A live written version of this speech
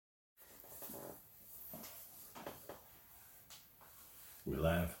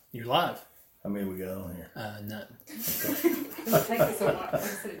live? You're live. How many we got on here? None. It takes us a while. Like I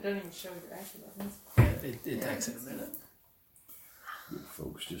said, it doesn't even show your action buttons. Yeah, it takes it a minute. Give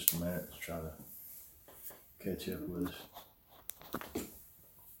folks just a minute to try to catch up with us.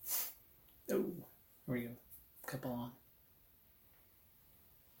 Oh, here we go. Couple on.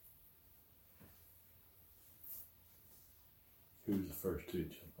 Who was the first two to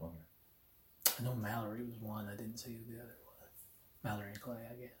jump on here? I know Mallory was one. I didn't see who the other was. Mallory and Clay,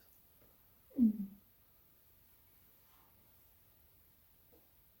 I guess. Mm-hmm.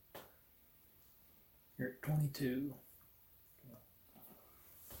 You're at 22.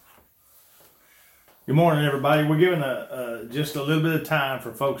 Good morning, everybody. We're giving just a little bit of time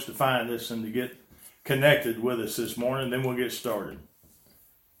for folks to find us and to get connected with us this morning. Then we'll get started.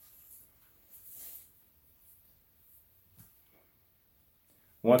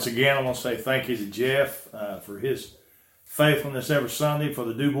 Once again, I want to say thank you to Jeff for his faithfulness every Sunday, for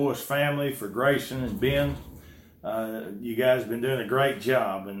the DuBois family, for Grayson and Ben. You guys have been doing a great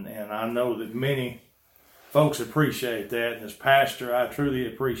job, and I know that many folks appreciate that. And as pastor, I truly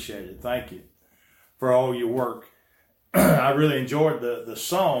appreciate it. Thank you for all your work. I really enjoyed the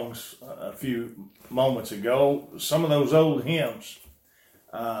songs a few moments ago. Some of those old hymns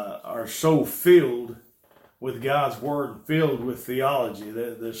are so filled with God's Word, filled with theology.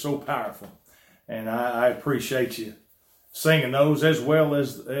 They're so powerful. And I appreciate you singing those as well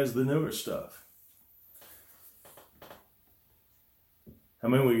as the newer stuff. How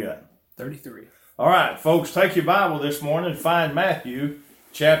many we got? 33. All right, folks, take your Bible this morning and find Matthew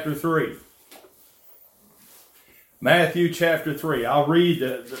chapter 3. Matthew chapter 3. I'll read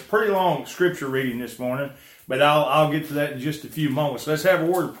the pretty long scripture reading this morning, but I'll get to that in just a few moments. Let's have a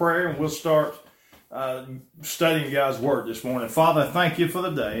word of prayer and we'll start studying God's Word this morning. Father, thank you for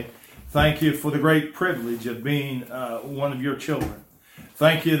the day. Thank you for the great privilege of being one of your children.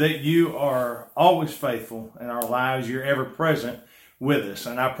 Thank you that you are always faithful in our lives. You're ever present with us.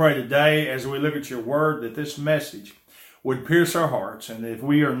 And I pray today as we look at your Word that this message would pierce our hearts, and if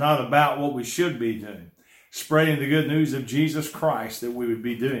we are not about what we should be doing, spreading the good news of Jesus Christ, that we would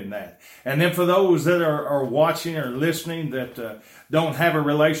be doing that. And then for those that are watching or listening that don't have a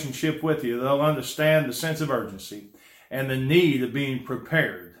relationship with you, they'll understand the sense of urgency and the need of being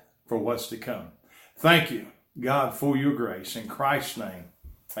prepared for what's to come. Thank you, God, for your grace. In Christ's name,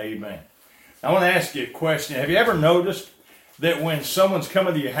 amen. I want to ask you a question. Have you ever noticed that when someone's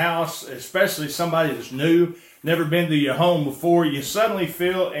coming to your house, especially somebody that's new, never been to your home before, you suddenly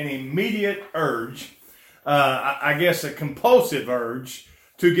feel an immediate urge, I guess a compulsive urge,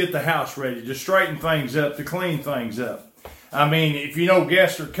 to get the house ready, to straighten things up, to clean things up? I mean, if you know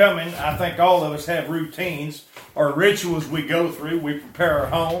guests are coming, I think all of us have routines or rituals we go through. We prepare our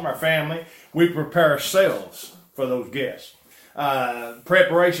home, our family. We prepare ourselves for those guests.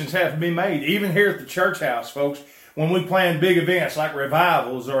 Preparations have to be made. Even here at the church house, folks, when we plan big events like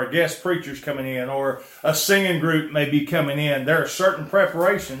revivals or a guest preacher's coming in or a singing group may be coming in, there are certain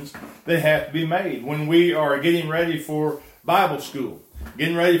preparations that have to be made. When we are getting ready for Bible school,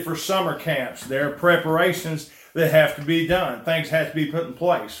 getting ready for summer camps, there are preparations that have to be done. Things have to be put in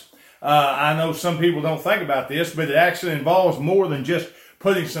place. I know some people don't think about this, but it actually involves more than just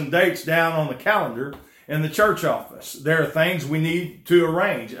putting some dates down on the calendar in the church office. There are things we need to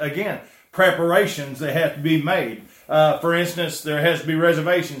arrange. Again, preparations that have to be made. For instance, there has to be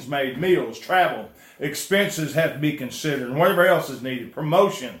reservations made, meals, travel, expenses have to be considered, and whatever else is needed,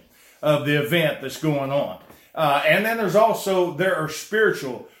 promotion of the event that's going on. And then there are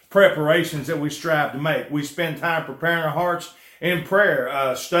spiritual preparations that we strive to make. We spend time preparing our hearts in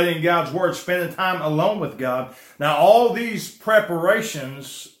prayer, studying God's Word, spending time alone with God. Now, all these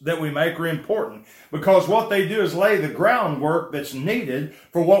preparations that we make are important because what they do is lay the groundwork that's needed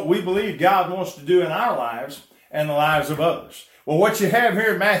for what we believe God wants to do in our lives and the lives of others. Well, what you have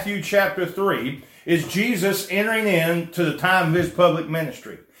here in Matthew chapter 3 is Jesus entering into the time of his public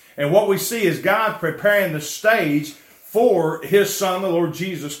ministry. And what we see is God preparing the stage for his Son, the Lord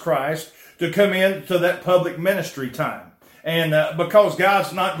Jesus Christ, to come into that public ministry time. And because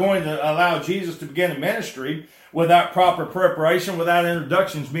God's not going to allow Jesus to begin a ministry without proper preparation, without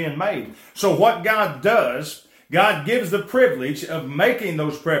introductions being made. So what God does, God gives the privilege of making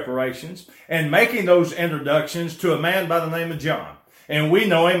those preparations and making those introductions to a man by the name of John. And we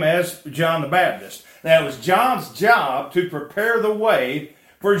know him as John the Baptist. Now, it was John's job to prepare the way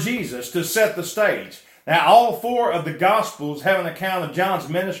for Jesus, to set the stage. Now, all four of the Gospels have an account of John's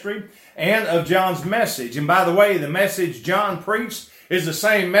ministry and of John's message. And by the way, the message John preached is the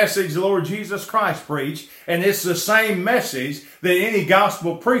same message the Lord Jesus Christ preached, and it's the same message that any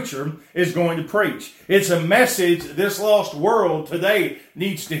gospel preacher is going to preach. It's a message this lost world today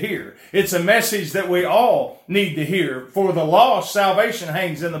needs to hear. It's a message that we all need to hear. For the lost, salvation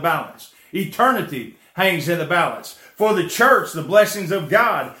hangs in the balance. Eternity hangs in the balance. For the church, the blessings of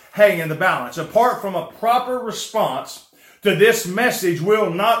God hang in the balance. Apart from a proper response to this message,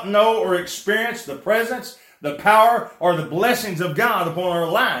 we'll not know or experience the presence, the power, or the blessings of God upon our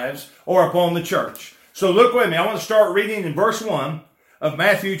lives or upon the church. So look with me. I want to start reading in verse 1 of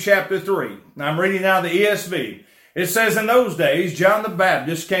Matthew chapter 3. Now I'm reading now the ESV. It says, "In those days, John the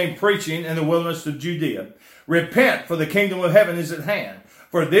Baptist came preaching in the wilderness of Judea. Repent, for the kingdom of heaven is at hand.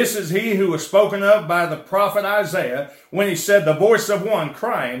 For this is he who was spoken of by the prophet Isaiah when he said, the voice of one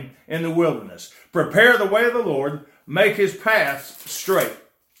crying in the wilderness, prepare the way of the Lord, make his paths straight.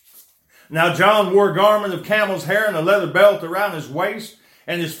 Now John wore a garment of camel's hair and a leather belt around his waist,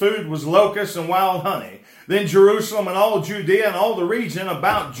 and his food was locusts and wild honey. Then Jerusalem and all Judea and all the region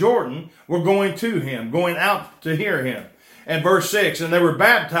about Jordan were going to him, going out to hear him." And verse 6, "And they were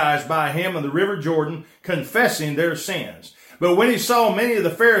baptized by him in the river Jordan, confessing their sins. But when he saw many of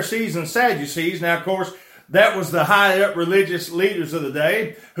the Pharisees and Sadducees," now of course that was the high up religious leaders of the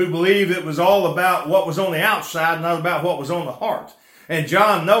day who believed it was all about what was on the outside, not about what was on the heart. And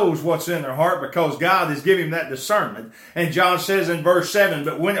John knows what's in their heart because God has given him that discernment. And John says in verse 7,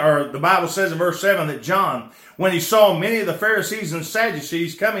 the Bible says in verse 7 that John, when he saw many of the Pharisees and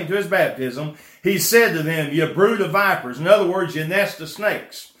Sadducees coming to his baptism, he said to them, "You brood of vipers," in other words, you nest of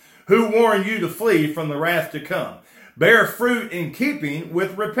snakes, "who warned you to flee from the wrath to come? Bear fruit in keeping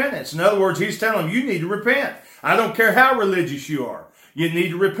with repentance." In other words, he's telling them, you need to repent. I don't care how religious you are. You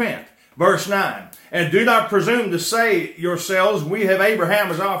need to repent. Verse 9, "And do not presume to say yourselves, we have Abraham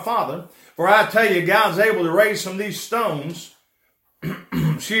as our father. For I tell you, God's able to raise from these stones,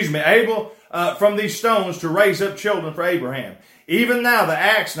 from these stones to raise up children for Abraham. Even now the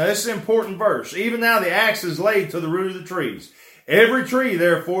axe," now this is an important verse, "even now the axe is laid to the root of the trees. Every tree,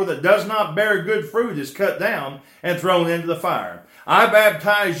 therefore, that does not bear good fruit is cut down and thrown into the fire. I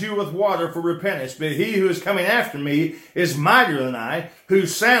baptize you with water for repentance, but he who is coming after me is mightier than I,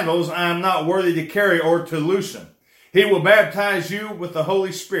 whose sandals I am not worthy to carry or to loosen. He will baptize you with the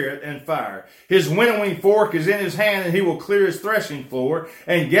Holy Spirit and fire. His winnowing fork is in his hand, and he will clear his threshing floor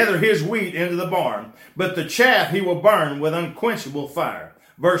and gather his wheat into the barn. But the chaff he will burn with unquenchable fire."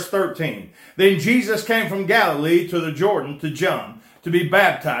 Verse 13, "Then Jesus came from Galilee to the Jordan to John to be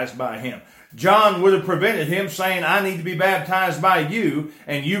baptized by him. John would have prevented him, saying, I need to be baptized by you,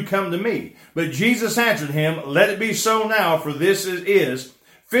 and you come to me. But Jesus answered him, Let it be so now, for this is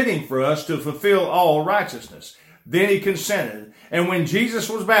fitting for us to fulfill all righteousness. Then he consented. And when Jesus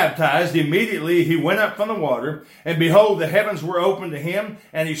was baptized, immediately he went up from the water, and behold, the heavens were opened to him,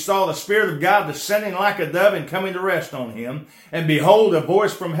 and he saw the Spirit of God descending like a dove and coming to rest on him. And behold, a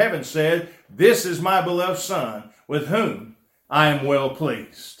voice from heaven said, This is my beloved Son, with whom I am well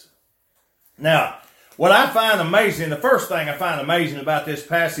pleased." Now, what I find amazing, the first thing I find amazing about this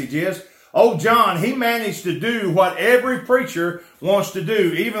passage is, old John, he managed to do what every preacher wants to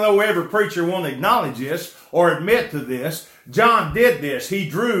do, even though every preacher won't acknowledge this or admit to this. John did this. He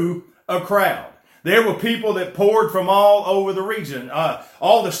drew a crowd. There were people that poured from all over the region.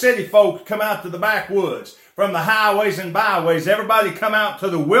 All the city folk come out to the backwoods, from the highways and byways. Everybody come out to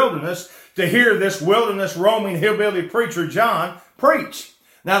the wilderness to hear this wilderness roaming hillbilly preacher John preach.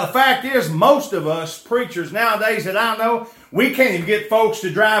 Now, the fact is, most of us preachers nowadays that I know, we can't even get folks to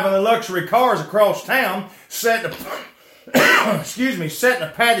drive in the luxury cars across town, sit in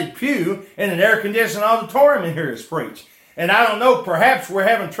a padded pew in an air-conditioned auditorium and hear us preach. And I don't know, perhaps we're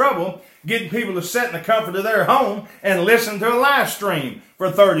having trouble getting people to sit in the comfort of their home and listen to a live stream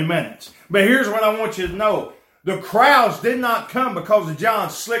for 30 minutes. But here's what I want you to know. The crowds did not come because of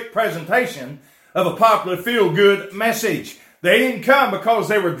John's slick presentation of a popular feel-good message. They didn't come because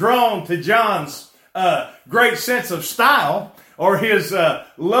they were drawn to John's great sense of style or his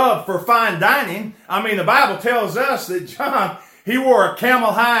love for fine dining. I mean, the Bible tells us that John, he wore a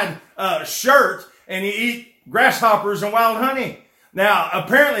camel hide shirt and he ate grasshoppers and wild honey. Now,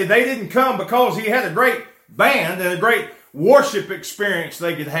 apparently they didn't come because he had a great band and a great worship experience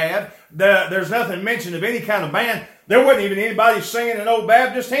they could have. There's nothing mentioned of any kind of band. There wasn't even anybody singing an old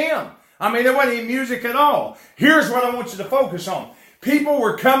Baptist hymn. I mean, there wasn't any music at all. Here's what I want you to focus on. People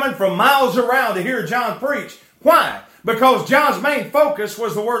were coming from miles around to hear John preach. Why? Because John's main focus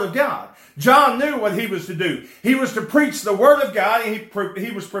was the Word of God. John knew what he was to do. He was to preach the Word of God, and he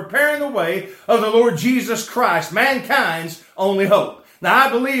was preparing the way of the Lord Jesus Christ, mankind's only hope. Now,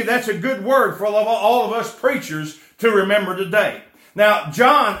 I believe that's a good word for all of us preachers to remember today. Now,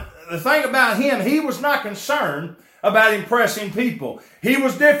 John, the thing about him, he was not concerned about impressing people. He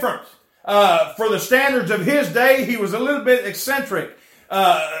was different. For the standards of his day, he was a little bit eccentric.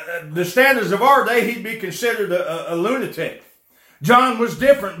 The standards of our day, he'd be considered a lunatic. John was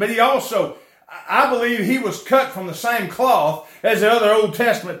different, but he also, I believe he was cut from the same cloth as the other Old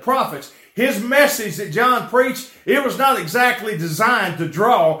Testament prophets. His message that John preached, it was not exactly designed to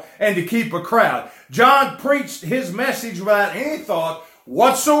draw and to keep a crowd. John preached his message without any thought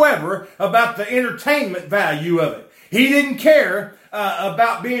whatsoever about the entertainment value of it. He didn't care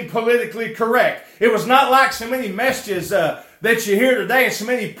about being politically correct. It was not like so many messages that you hear today and so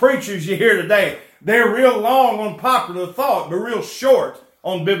many preachers you hear today. They're real long on popular thought, but real short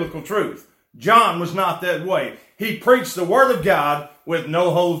on biblical truth. John was not that way. He preached the Word of God with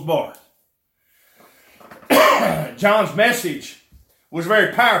no holds barred. John's message was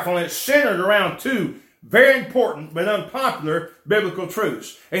very powerful, and it centered around two very important but unpopular biblical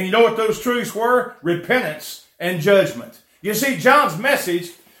truths. And you know what those truths were? Repentance and judgment. You see, John's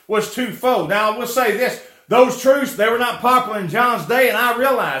message was twofold. Now, I will say this. Those truths, they were not popular in John's day, and I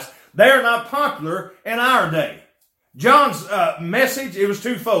realize they are not popular in our day. John's message, it was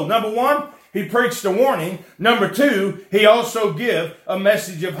twofold. Number one, he preached a warning. Number two, he also gave a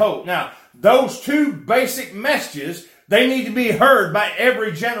message of hope. Now, those two basic messages, they need to be heard by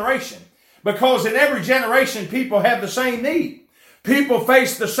every generation. Because in every generation, people have the same need. People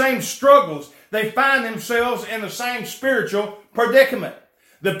face the same struggles. They find themselves in the same spiritual predicament.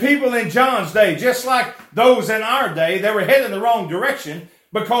 The people in John's day, just like those in our day, they were heading the wrong direction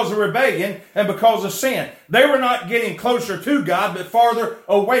because of rebellion and because of sin. They were not getting closer to God, but farther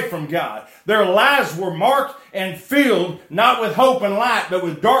away from God. Their lives were marked and filled not with hope and light, but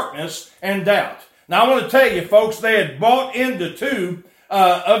with darkness and doubt. Now, I want to tell you, folks, they had bought into two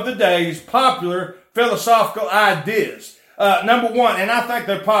of the day's popular philosophical ideas. Number one, and I think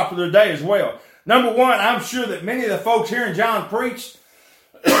they're popular today as well. Number one, I'm sure that many of the folks hearing John preach,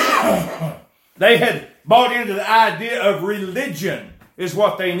 they had bought into the idea of religion is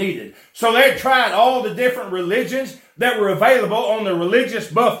what they needed. So they had tried all the different religions that were available on the religious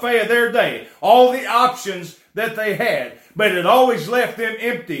buffet of their day. All the options that they had. But it always left them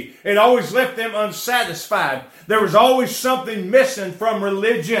empty. It always left them unsatisfied. There was always something missing from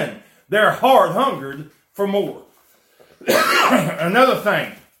religion. Their heart hungered for more. Another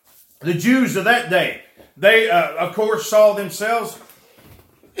thing, the Jews of that day, they, of course, saw themselves,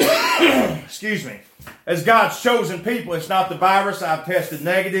 as God's chosen people. It's not the virus. I've tested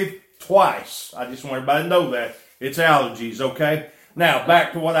negative twice. I just want everybody to know that. It's allergies, okay? Now,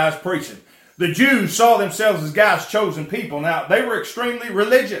 back to what I was preaching. The Jews saw themselves as God's chosen people. Now, they were extremely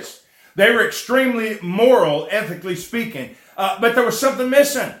religious. They were extremely moral, ethically speaking. But there was something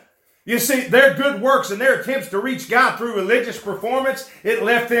missing. You see, their good works and their attempts to reach God through religious performance, it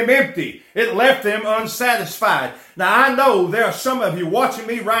left them empty. It left them unsatisfied. Now, I know there are some of you watching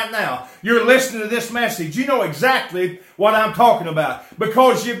me right now. You're listening to this message. You know exactly what I'm talking about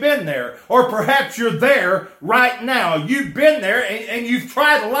because you've been there. Or perhaps you're there right now. You've been there and you've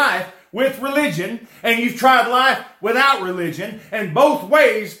tried life with religion, and you've tried life without religion, and both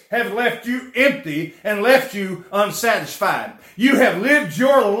ways have left you empty and left you unsatisfied. You have lived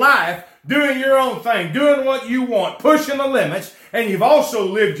your life doing your own thing, doing what you want, pushing the limits, and you've also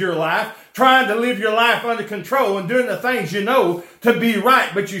lived your life trying to live your life under control and doing the things you know to be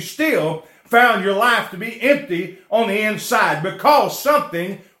right, but you still found your life to be empty on the inside because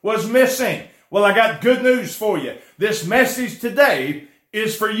something was missing. Well, I got good news for you. This message today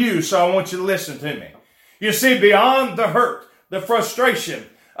is for you, so I want you to listen to me. You see, beyond the hurt, the frustration,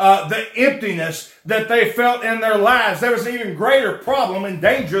 the emptiness that they felt in their lives, there was an even greater problem and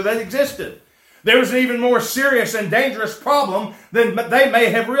danger that existed. There was an even more serious and dangerous problem than they may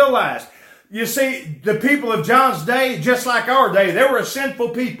have realized. You see, the people of John's day, just like our day, they were a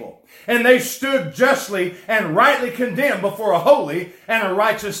sinful people. And they stood justly and rightly condemned before a holy and a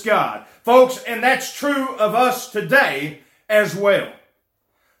righteous God. Folks, and that's true of us today as well.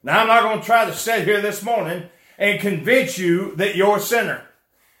 Now, I'm not going to try to sit here this morning and convince you that you're a sinner.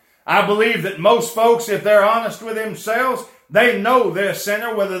 I believe that most folks, if they're honest with themselves, they know they're a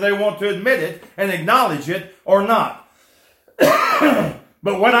sinner, whether they want to admit it and acknowledge it or not.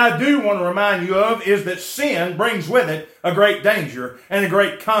 But what I do want to remind you of is that sin brings with it a great danger and a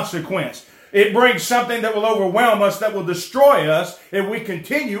great consequence. It brings something that will overwhelm us, that will destroy us if we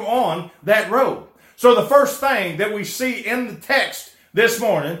continue on that road. So the first thing that we see in the text this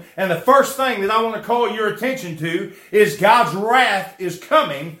morning, and the first thing that I want to call your attention to is God's wrath is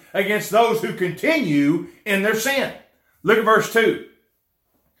coming against those who continue in their sin. Look at verse 2.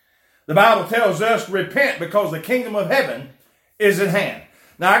 The Bible tells us to repent because the kingdom of heaven is at hand.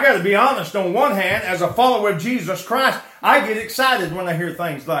 Now, I got to be honest, on one hand, as a follower of Jesus Christ, I get excited when I hear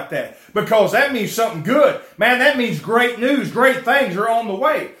things like that because that means something good. Man, that means great news, great things are on the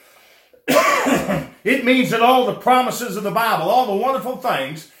way. It means that all the promises of the Bible, all the wonderful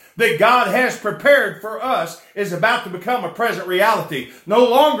things that God has prepared for us is about to become a present reality. No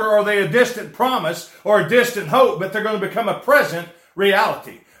longer are they a distant promise or a distant hope, but they're going to become a present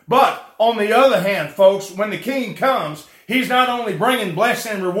reality. But on the other hand, folks, when the King comes, He's not only bringing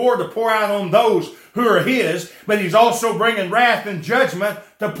blessing and reward to pour out on those who are His, but He's also bringing wrath and judgment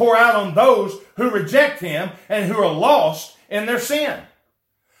to pour out on those who reject Him and who are lost in their sin.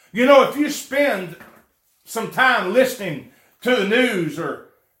 You know, if you spend some time listening to the news or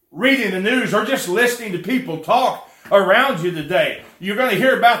reading the news or just listening to people talk around you today, you're going to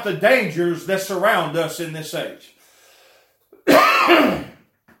hear about the dangers that surround us in this age. I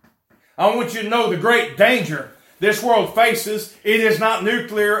want you to know the great danger this world faces. It is not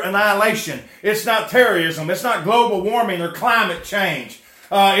nuclear annihilation. It's not terrorism. It's not global warming or climate change.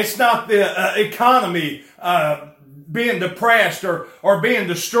 It's not the economy being depressed or being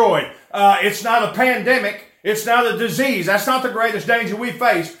destroyed. It's not a pandemic. It's not a disease. That's not the greatest danger we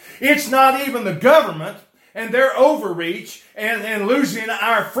face. It's not even the government and their overreach and losing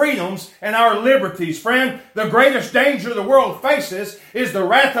our freedoms and our liberties. Friend, the greatest danger the world faces is the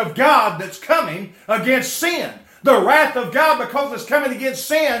wrath of God that's coming against sin. The wrath of God, because it's coming against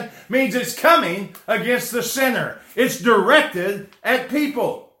sin, means it's coming against the sinner. It's directed at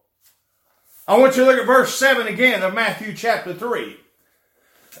people. I want you to look at verse 7 again of Matthew chapter 3.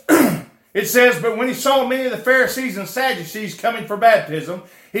 It says, "But when He saw many of the Pharisees and Sadducees coming for baptism,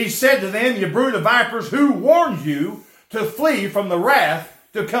 He said to them, 'You brood of vipers, who warned you to flee from the wrath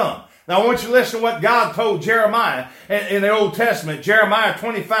to come?'" Now I want you to listen to what God told Jeremiah in the Old Testament. Jeremiah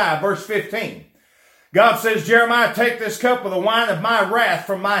 25 verse 15. God says, "Jeremiah, take this cup of the wine of my wrath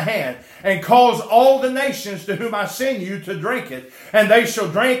from my hand, and cause all the nations to whom I send you to drink it. And they shall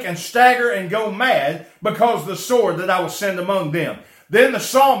drink and stagger and go mad because of the sword that I will send among them." Then the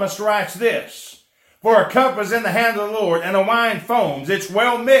psalmist writes this, "For a cup is in the hand of the Lord, and a wine foams. It's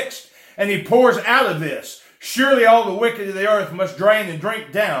well mixed, and He pours out of this. Surely all the wicked of the earth must drain and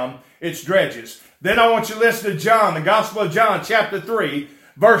drink down its dredges." Then I want you to listen to John, the Gospel of John, chapter 3,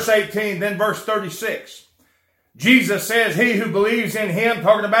 verse 18, then verse 36. Jesus says, "He who believes in Him,"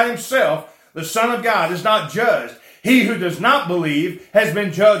 talking about Himself, "the Son of God, is not judged. He who does not believe has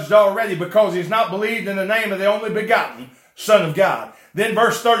been judged already, because he has not believed in the name of the only begotten Son of God." Then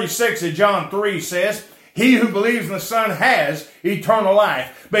verse 36 of John 3 says, "He who believes in the Son has eternal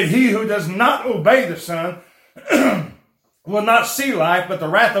life. But he who does not obey the Son will not see life, but the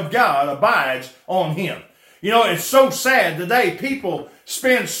wrath of God abides on him." You know, it's so sad today. People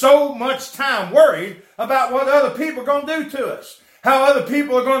spend so much time worried about what other people are going to do to us, how other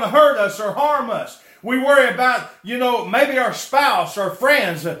people are going to hurt us or harm us. We worry about, maybe our spouse, our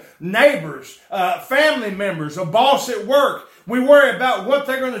friends, neighbors, family members, a boss at work. We worry about what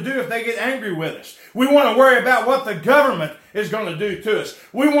they're going to do if they get angry with us. We want to worry about what the government is going to do to us.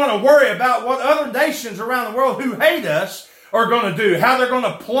 We want to worry about what other nations around the world who hate us are going to do, how they're going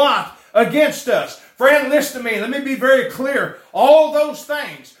to plot against us. Friend, listen to me. Let me be very clear. All those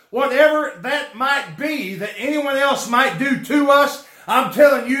things, whatever that might be that anyone else might do to us, I'm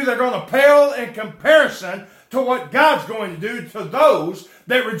telling you, they're going to pale in comparison to what God's going to do to those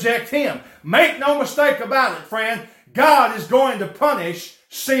that reject Him. Make no mistake about it, friend. God is going to punish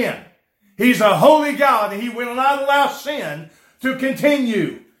sin. He's a holy God, and He will not allow sin to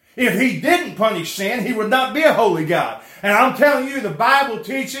continue. If He didn't punish sin, He would not be a holy God. And I'm telling you, the Bible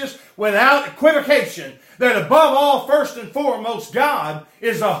teaches without equivocation that above all, first and foremost, God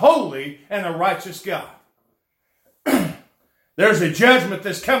is a holy and a righteous God. There's a judgment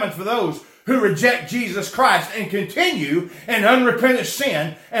that's coming for those who reject Jesus Christ and continue in unrepentant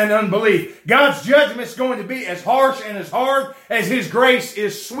sin and unbelief. God's judgment is going to be as harsh and as hard as His grace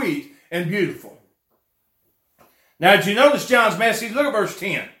is sweet and beautiful. Now, did you notice John's message? Look at verse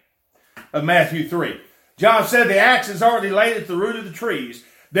 10 of Matthew 3. John said, "The axe is already laid at the root of the trees.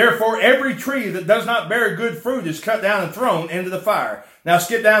 Therefore, every tree that does not bear good fruit is cut down and thrown into the fire." Now,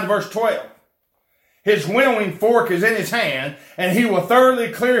 skip down to verse 12. "His winnowing fork is in his hand, and he will thoroughly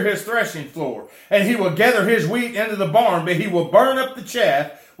clear his threshing floor. And he will gather his wheat into the barn, but he will burn up the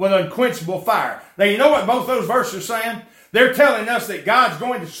chaff with unquenchable fire." Now, you know what both those verses are saying? They're telling us that God's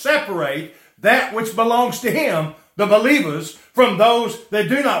going to separate that which belongs to Him, the believers, from those that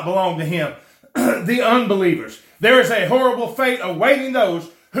do not belong to Him, the unbelievers. There is a horrible fate awaiting those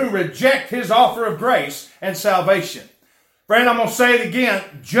who reject His offer of grace and salvation. Friend, I'm going to say it again.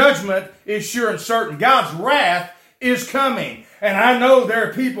 Judgment is sure and certain. God's wrath is coming. And I know there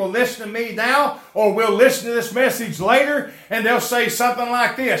are people listening to me now or will listen to this message later, and they'll say something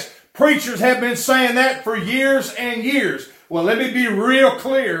like this: preachers have been saying that for years and years. Well, let me be real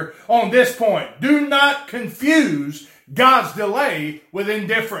clear on this point. Do not confuse God's delay with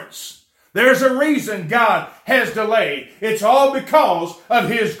indifference. There's a reason God has delayed. It's all because of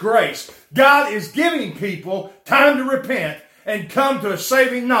His grace. God is giving people time to repent and come to a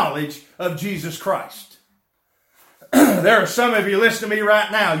saving knowledge of Jesus Christ. There are some of you listening to me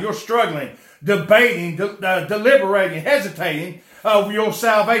right now. You're struggling, debating, deliberating, hesitating of your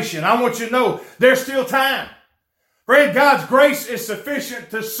salvation. I want you to know there's still time. Friend, God's grace is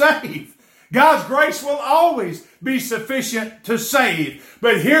sufficient to save. God's grace will always be sufficient to save.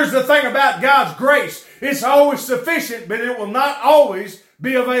 But here's the thing about God's grace. It's always sufficient, but it will not always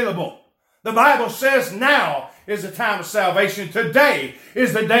be available. The Bible says now is the time of salvation. Today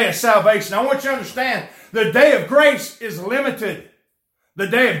is the day of salvation. I want you to understand the day of grace is limited. The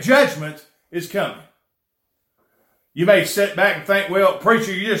day of judgment is coming. You may sit back and think, well,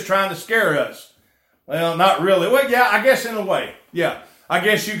 preacher, you're just trying to scare us. Well, not really. Well, yeah, I guess in a way. Yeah, I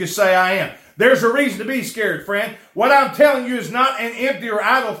guess you could say I am. There's a reason to be scared, friend. What I'm telling you is not an empty or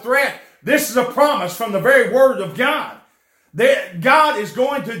idle threat. This is a promise from the very Word of God. That God is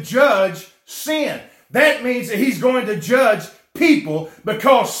going to judge sin. That means that He's going to judge people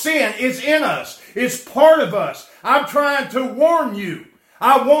because sin is in us. It's part of us. I'm trying to warn you.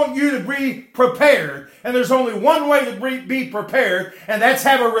 I want you to be prepared. And there's only one way to be prepared, and that's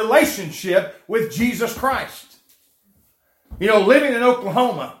have a relationship with Jesus Christ. You know, living in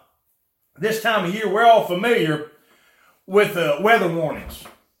Oklahoma, this time of year, we're all familiar with weather warnings.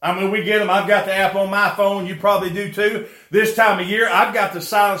 I mean, we get them. I've got the app on my phone. You probably do too. This time of year, I've got to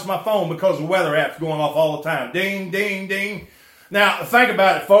silence my phone because the weather app's going off all the time. Ding, ding, ding. Now, think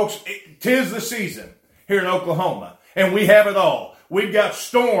about it, folks. 'Tis the season here in Oklahoma, and we have it all. We've got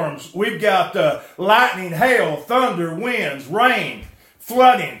storms. We've got lightning, hail, thunder, winds, rain,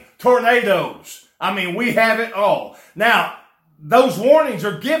 flooding, tornadoes. I mean, we have it all. Now, those warnings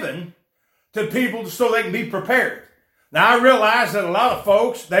are given to people so they can be prepared. Now, I realize that a lot of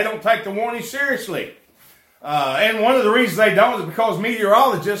folks, they don't take the warning seriously. And one of the reasons they don't is because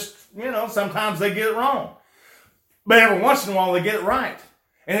meteorologists, sometimes they get it wrong. But every once in a while, they get it right.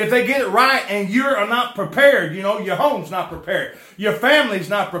 And if they get it right and you're not prepared, your home's not prepared, your family's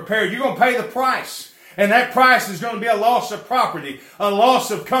not prepared, you're going to pay the price. And that price is going to be a loss of property, a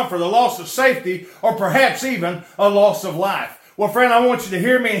loss of comfort, a loss of safety, or perhaps even a loss of life. Well, friend, I want you to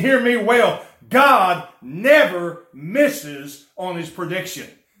hear me and hear me well. God never misses on His prediction.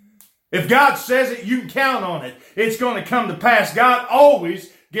 If God says it, you can count on it. It's going to come to pass. God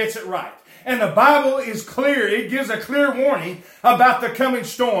always gets it right. And the Bible is clear. It gives a clear warning about the coming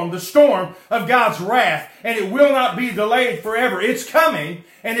storm, the storm of God's wrath. And it will not be delayed forever. It's coming,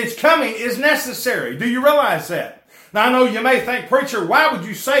 and its coming is necessary. Do you realize that? Now, I know you may think, preacher, why would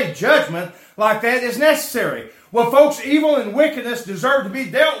you say judgment like that is necessary? Well, folks, evil and wickedness deserve to be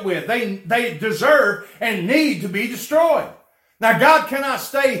dealt with. They deserve and need to be destroyed. Now, God cannot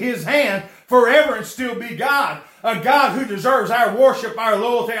stay His hand forever and still be God. A God who deserves our worship, our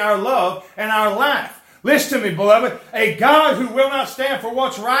loyalty, our love, and our life. Listen to me, beloved. A God who will not stand for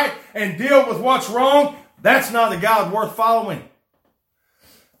what's right and deal with what's wrong, that's not a God worth following.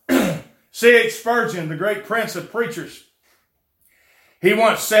 C.H. Spurgeon, the great prince of preachers, he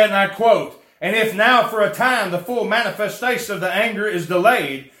once said, and I quote, "And if now for a time the full manifestation of the anger is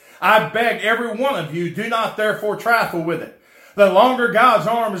delayed, I beg every one of you, do not therefore trifle with it. The longer God's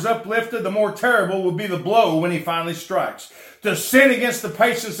arm is uplifted, the more terrible will be the blow when He finally strikes. To sin against the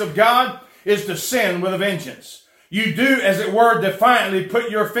patience of God is to sin with a vengeance. You do, as it were, defiantly put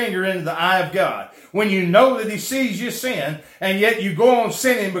your finger into the eye of God, when you know that He sees you sin, and yet you go on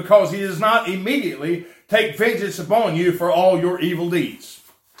sinning because He does not immediately take vengeance upon you for all your evil deeds.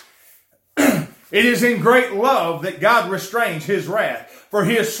 It is in great love that God restrains His wrath, for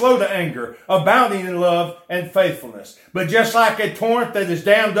He is slow to anger, abounding in love and faithfulness. But just like a torrent that is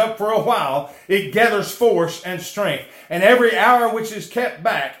dammed up for a while, it gathers force and strength. And every hour which is kept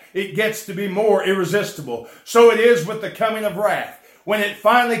back, it gets to be more irresistible. So it is with the coming of wrath. When it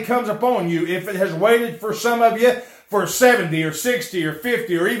finally comes upon you, if it has waited for some of you for 70 or 60 or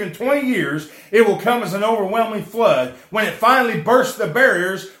 50 or even 20 years, it will come as an overwhelming flood when it finally bursts the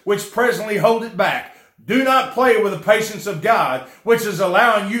barriers which presently hold it back. Do not play with the patience of God, which is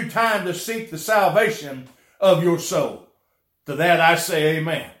allowing you time to seek the salvation of your soul." To that I say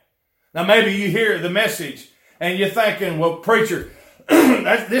amen. Now maybe you hear the message and you're thinking, well, preacher,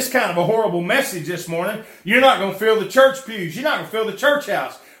 that's this kind of a horrible message this morning. You're not going to fill the church pews. You're not going to fill the church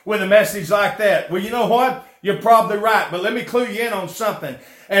house. with a message like that? Well, you know what? You're probably right, but let me clue you in on something.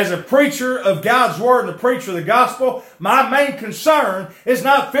 As a preacher of God's Word and a preacher of the gospel, my main concern is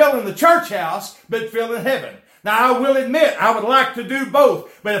not filling the church house, but filling heaven. Now, I will admit, I would like to do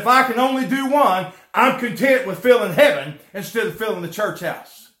both, but if I can only do one, I'm content with filling heaven instead of filling the church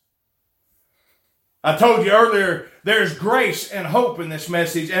house. I told you earlier, there's grace and hope in this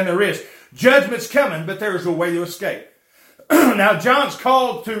message, and there is. Judgment's coming, but there is a way to escape. Now, John's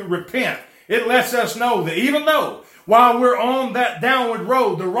called to repent. It lets us know that even though while we're on that downward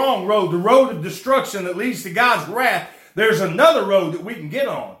road, the wrong road, the road of destruction that leads to God's wrath, there's another road that we can get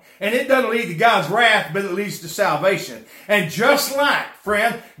on. And it doesn't lead to God's wrath, but it leads to salvation. And just like,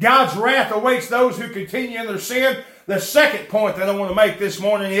 friend, God's wrath awaits those who continue in their sin, the second point that I want to make this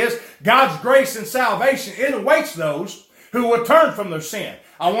morning is God's grace and salvation, it awaits those who will turn from their sin.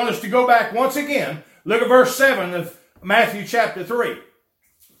 I want us to go back once again. Look at verse 7 of Matthew chapter 3.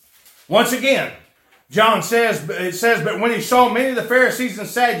 Once again, John says, but when he saw many of the Pharisees and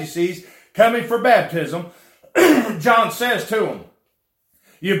Sadducees coming for baptism, John says to them,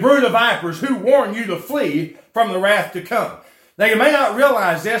 "You brood of vipers, who warned you to flee from the wrath to come?" Now you may not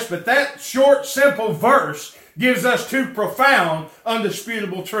realize this, but that short, simple verse gives us two profound,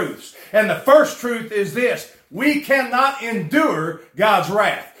 undisputable truths. And the first truth is this: we cannot endure God's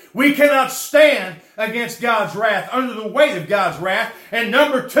wrath. We cannot stand against God's wrath, under the weight of God's wrath. And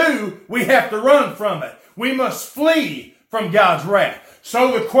number two, we have to run from it. We must flee from God's wrath.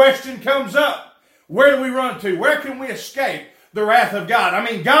 So the question comes up, where do we run to? Where can we escape the wrath of God? I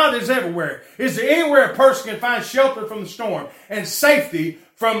mean, God is everywhere. Is there anywhere a person can find shelter from the storm and safety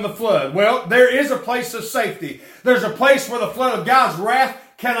from the flood? Well, there is a place of safety. There's a place where the flood of God's wrath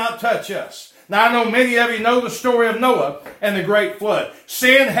cannot touch us. Now, I know many of you know the story of Noah and the great flood.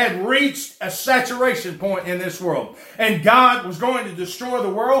 Sin had reached a saturation point in this world. And God was going to destroy the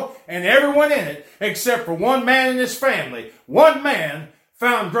world and everyone in it, except for one man and his family. One man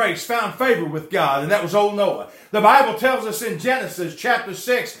found grace, found favor with God, and that was old Noah. The Bible tells us in Genesis chapter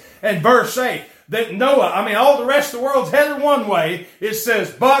 6 and verse 8 that Noah, all the rest of the world's headed one way. It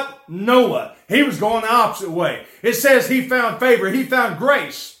says, but Noah, he was going the opposite way. It says he found favor, he found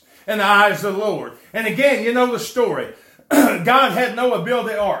grace in the eyes of the Lord. And again, you know the story. God had Noah build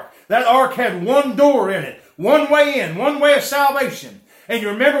the ark. That ark had one door in it, one way in, one way of salvation. And you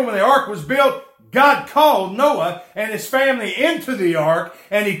remember when the ark was built, God called Noah and his family into the ark,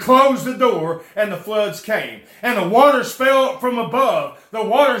 and he closed the door, and the floods came. And the waters fell from above. The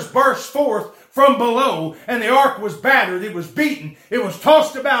waters burst forth from below, and the ark was battered. It was beaten. It was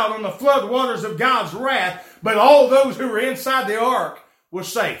tossed about on the flood waters of God's wrath, but all those who were inside the ark were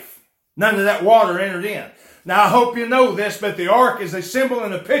safe. None of that water entered in. Now, I hope you know this, but the ark is a symbol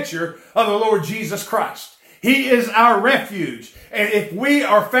and a picture of the Lord Jesus Christ. He is our refuge. And if we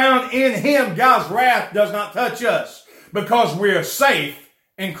are found in Him, God's wrath does not touch us because we are safe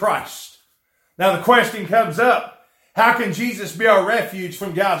in Christ. Now, the question comes up, how can Jesus be our refuge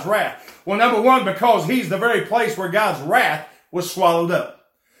from God's wrath? Well, number one, because He's the very place where God's wrath was swallowed up.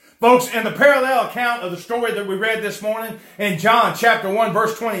 Folks, in the parallel account of the story that we read this morning in John chapter 1,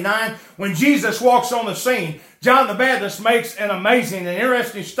 verse 29, when Jesus walks on the scene, John the Baptist makes an amazing and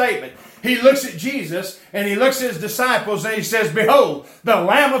interesting statement. He looks at Jesus and he looks at his disciples and he says, "Behold, the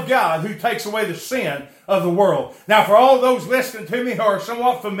Lamb of God who takes away the sin of the world." Now, for all those listening to me who are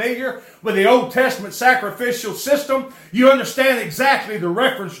somewhat familiar with the Old Testament sacrificial system, you understand exactly the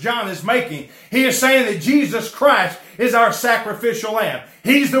reference John is making. He is saying that Jesus Christ is our sacrificial lamb.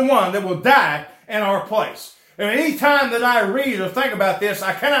 He's the one that will die in our place. And any time that I read or think about this,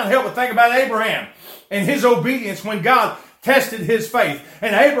 I cannot help but think about Abraham and his obedience when God tested his faith.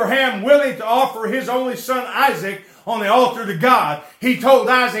 And Abraham, willing to offer his only son Isaac on the altar to God, he told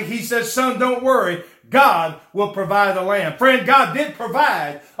Isaac, he says, "Son, don't worry. God will provide a lamb." Friend, God did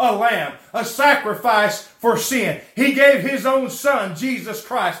provide a lamb, a sacrifice for sin. He gave His own Son, Jesus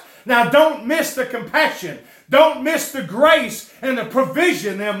Christ. Now, don't miss the compassion. Don't miss the grace and the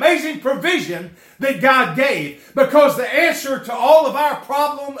provision, the amazing provision that God gave. Because the answer to all of our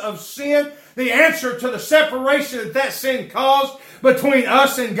problem of sin, the answer to the separation that sin caused between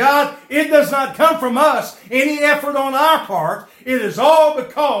us and God, it does not come from us, any effort on our part. It is all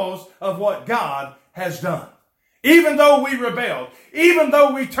because of what God has done. Even though we rebelled, even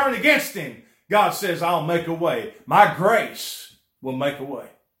though we turn against Him, God says, "I'll make a way. My grace will make a way."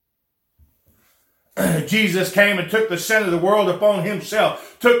 Jesus came and took the sin of the world upon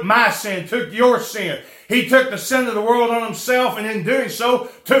Himself, took my sin, took your sin. He took the sin of the world on Himself, and in doing so,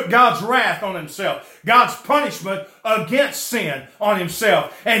 took God's wrath on Himself, God's punishment against sin on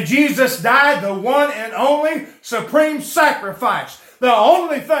Himself. And Jesus died the one and only supreme sacrifice The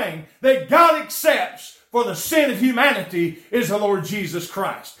only thing that God accepts for the sin of humanity is the Lord Jesus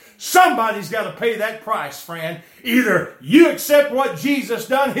Christ. Somebody's got to pay that price, friend. Either you accept what Jesus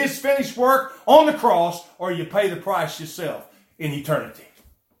done, his finished work on the cross, or you pay the price yourself in eternity.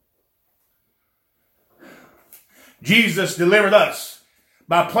 Jesus delivered us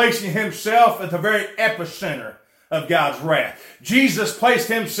by placing himself at the very epicenter of God's wrath. Jesus placed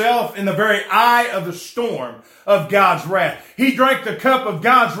himself in the very eye of the storm of God's wrath. He drank the cup of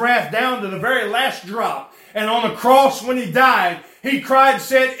God's wrath down to the very last drop. And on the cross when he died, he cried and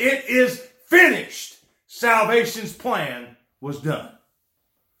said, "It is finished." Salvation's plan was done.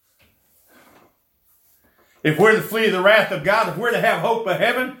 If we're to flee the wrath of God, if we're to have hope of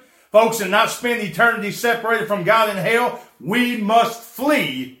heaven, folks, and not spend eternity separated from God in hell, we must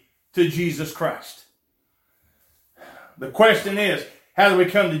flee to Jesus Christ. The question is, how do we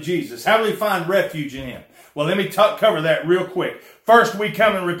come to Jesus? How do we find refuge in him? Well, let me cover that real quick. First, we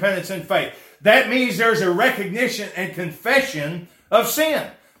come in repentance and faith. That means there's a recognition and confession of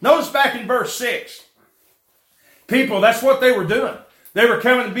sin. Notice back in verse 6. People, that's what they were doing. They were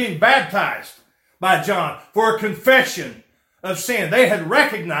coming and being baptized by John for a confession of sin. They had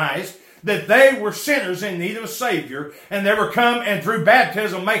recognized that they were sinners in need of a Savior, and they were come and through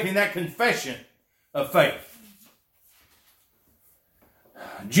baptism making that confession of faith.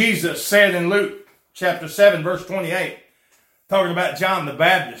 Jesus said in Luke chapter 7, verse 28, talking about John the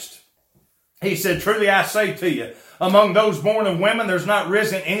Baptist, he said, "Truly I say to you, among those born of women, there's not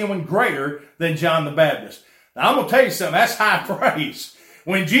risen anyone greater than John the Baptist." Now, I'm going to tell you something. That's high praise.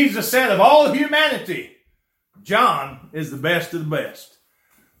 When Jesus said of all humanity, John is the best of the best.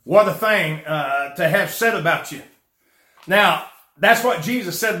 What a thing to have said about you. Now, that's what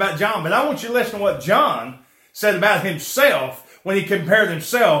Jesus said about John. But I want you to listen to what John said about himself when he compared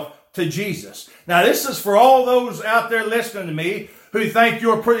himself to Jesus. Now, this is for all those out there listening to me who think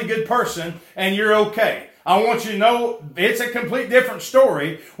you're a pretty good person and you're okay. I want you to know it's a complete different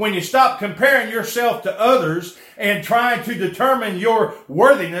story when you stop comparing yourself to others and trying to determine your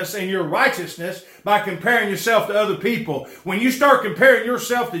worthiness and your righteousness by comparing yourself to other people. When you start comparing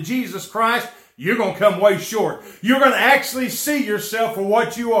yourself to Jesus Christ, you're going to come way short. You're going to actually see yourself for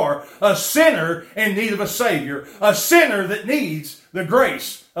what you are, a sinner in need of a Savior, a sinner that needs the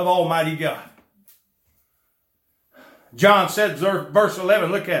grace of Almighty God. John said, verse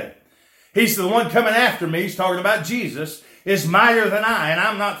 11, look at it. He's the one coming after me, he's talking about Jesus, is mightier than I, and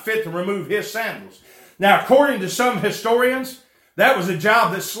I'm not fit to remove his sandals. Now, according to some historians, that was a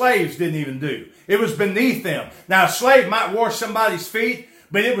job that slaves didn't even do. It was beneath them. Now, a slave might wash somebody's feet,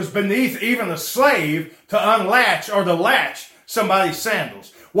 but it was beneath even a slave to unlatch or to latch somebody's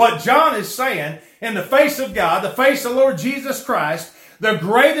sandals. What John is saying, in the face of God, the face of the Lord Jesus Christ, the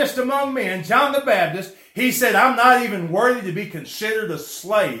greatest among men, John the Baptist, he said, I'm not even worthy to be considered a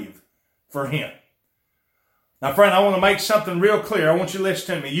slave for him. Now, friend, I want to make something real clear. I want you to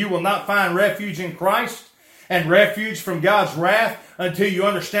listen to me. You will not find refuge in Christ and refuge from God's wrath until you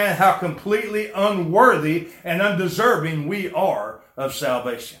understand how completely unworthy and undeserving we are of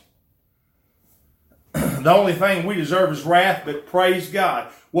salvation. The only thing we deserve is wrath, but praise God,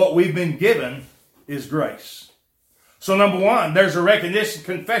 what we've been given is grace. So number one, there's a recognition,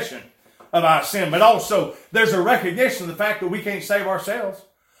 confession of our sin, but also there's a recognition of the fact that we can't save ourselves.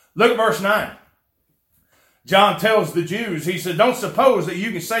 Look at verse 9. John tells the Jews, he said, don't suppose that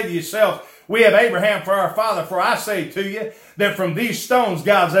you can say to yourself, we have Abraham for our father, for I say to you that from these stones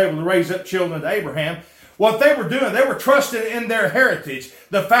God's able to raise up children to Abraham. What they were doing, they were trusting in their heritage,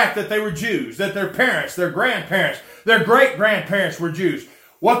 the fact that they were Jews, that their parents, their grandparents, their great-grandparents were Jews.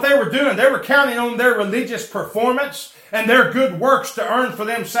 What they were doing, they were counting on their religious performance and their good works to earn for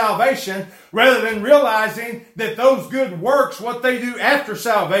them salvation, rather than realizing that those good works, what they do after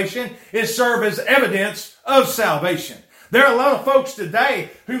salvation, is serve as evidence of salvation. There are a lot of folks today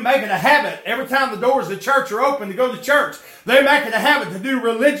who make it a habit, every time the doors of the church are open, to go to church. They make it a habit to do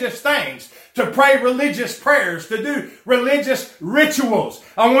religious things, to pray religious prayers, to do religious rituals.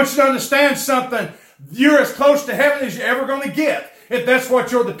 I want you to understand something. You're as close to heaven as you're ever going to get if that's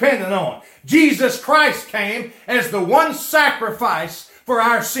what you're dependent on. Jesus Christ came as the one sacrifice for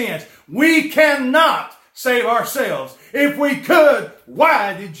our sins. We cannot save ourselves. If we could,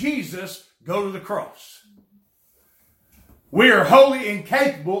 why did Jesus go to the cross? We are wholly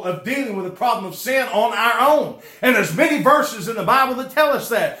incapable of dealing with the problem of sin on our own. And there's many verses in the Bible that tell us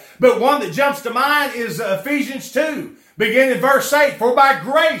that. But one that jumps to mind is Ephesians 2, beginning in verse 8. For by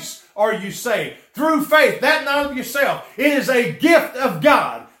grace are you saved, through faith, that not of yourself. It is a gift of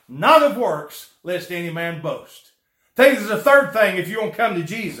God, not of works, lest any man boast. I think there's a third thing if you want to come to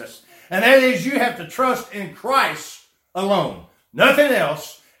Jesus. And that is you have to trust in Christ alone. Nothing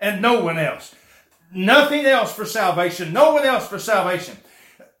else and no one else. Nothing else for salvation. No one else for salvation.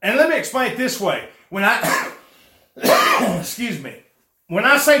 And let me explain it this way. When I, excuse me, when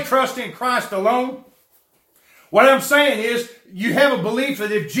I say trust in Christ alone, what I'm saying is you have a belief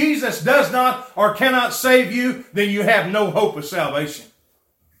that if Jesus does not or cannot save you, then you have no hope of salvation.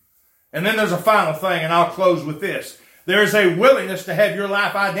 And then there's a final thing, and I'll close with this. There's a willingness to have your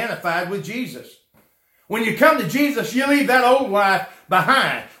life identified with Jesus. When you come to Jesus, you leave that old life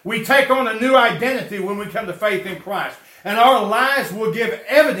behind. We take on a new identity when we come to faith in Christ. And our lives will give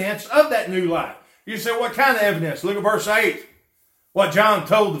evidence of that new life. You say, what kind of evidence? Look at verse 8. What John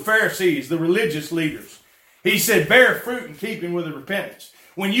told the Pharisees, the religious leaders. He said, bear fruit in keeping with the repentance.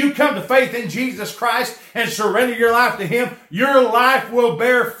 When you come to faith in Jesus Christ and surrender your life to Him, your life will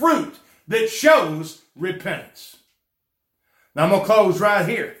bear fruit that shows repentance. Now I'm going to close right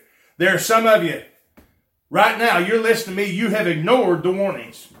here. There are some of you, right now, you're listening to me, you have ignored the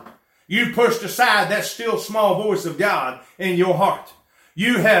warnings. You've pushed aside that still small voice of God in your heart.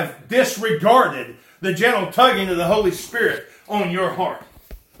 You have disregarded the gentle tugging of the Holy Spirit on your heart.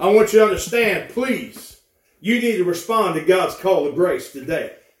 I want you to understand, please, you need to respond to God's call of grace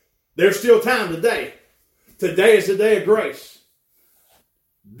today. There's still time today. Today is the day of grace.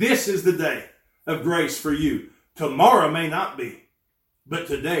 This is the day of grace for you. Tomorrow may not be, but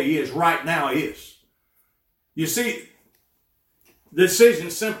today is. Right now is. You see, the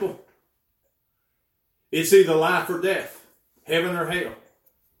decision's simple. It's either life or death, heaven or hell,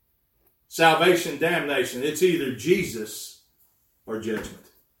 salvation, damnation. It's either Jesus or judgment.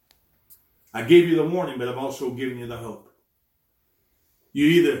 I gave you the warning, but I've also given you the hope. You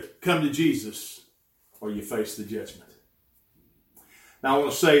either come to Jesus or you face the judgment. Now I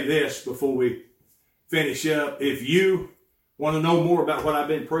want to say this before we finish up. If you want to know more about what I've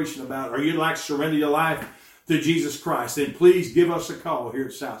been preaching about, or you'd like to surrender your life to Jesus Christ, then please give us a call here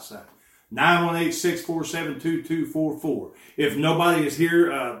at Southside. 918-647-2244. If nobody is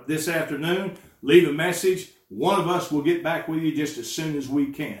here this afternoon, leave a message. One of us will get back with you just as soon as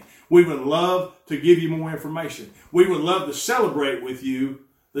we can. We would love to give you more information. We would love to celebrate with you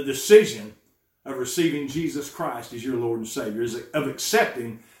the decision of receiving Jesus Christ as your Lord and Savior, of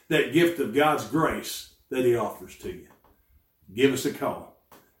accepting that gift of God's grace that He offers to you. Give us a call.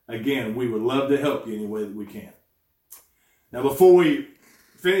 Again, we would love to help you any way that we can. Now, before we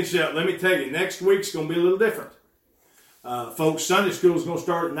finish up, let me tell you, next week's going to be a little different. Folks, Sunday school is going to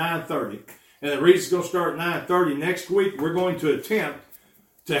start at 9:30. And the reason it's going to start at 9:30 next week, we're going to attempt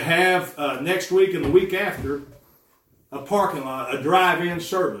to have next week and the week after a parking lot, a drive-in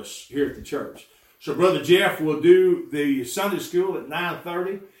service here at the church. So Brother Jeff will do the Sunday school at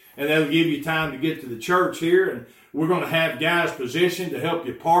 9:30, and that'll give you time to get to the church here. And we're going to have guys positioned to help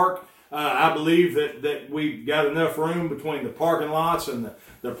you park. I believe that we've got enough room between the parking lots and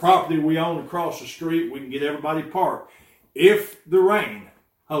the property we own across the street. We can get everybody parked if the rain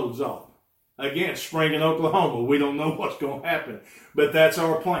holds off. Again, spring in Oklahoma, we don't know what's going to happen, but that's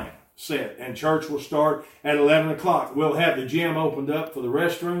our plan set. And church will start at 11 o'clock. We'll have the gym opened up for the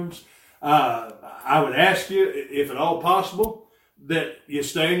restrooms. I would ask you, if at all possible, that you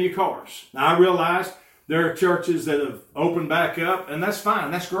stay in your cars. Now, I realize there are churches that have opened back up, and that's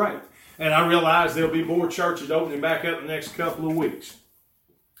fine. That's great. And I realize there'll be more churches opening back up in the next couple of weeks.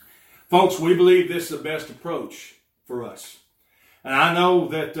 Folks, we believe this is the best approach for us. And I know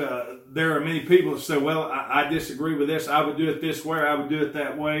that there are many people that say, well, I disagree with this. I would do it this way, or I would do it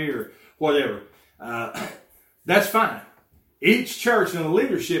that way, or whatever. That's fine. Each church and the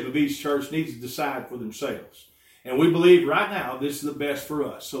leadership of each church needs to decide for themselves. And we believe right now this is the best for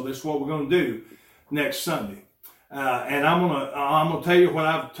us. So this is what we're going to do next Sunday. And I'm gonna tell you what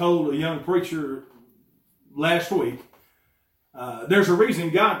I've told a young preacher last week. There's a reason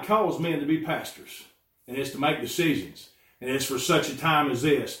God calls men to be pastors, and it's to make decisions. And it's for such a time as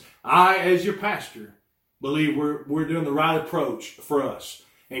this. I, as your pastor, believe we're doing the right approach for us.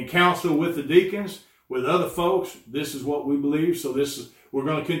 And counsel with the deacons, with other folks, this is what we believe. So we're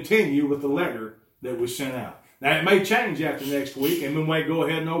going to continue with the letter that we sent out. Now, it may change after next week, and we may go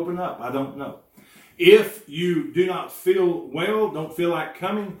ahead and open up. I don't know. If you do not feel well, don't feel like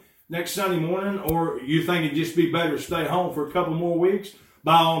coming next Sunday morning, or you think it'd just be better to stay home for a couple more weeks,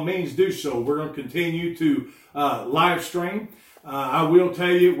 by all means do so. We're going to continue to live stream. I will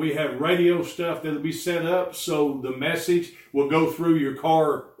tell you, we have radio stuff that'll be set up so the message will go through your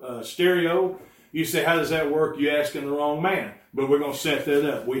car stereo. You say, how does that work? You're asking the wrong man. But we're going to set that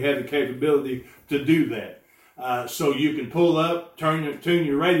up. We have the capability to do that. So you can pull up, tune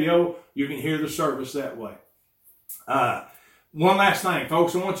your radio. You can hear the service that way. One last thing,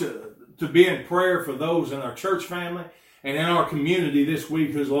 folks. I want you to be in prayer for those in our church family And in our community this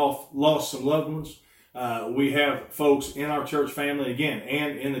week who's lost some loved ones, we have folks in our church family, again,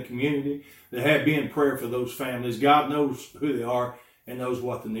 and in the community that have been in prayer for those families. God knows who they are and knows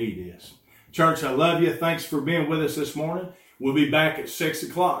what the need is. Church, I love you. Thanks for being with us this morning. We'll be back at 6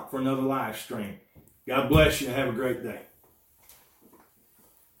 o'clock for another live stream. God bless you and have a great day.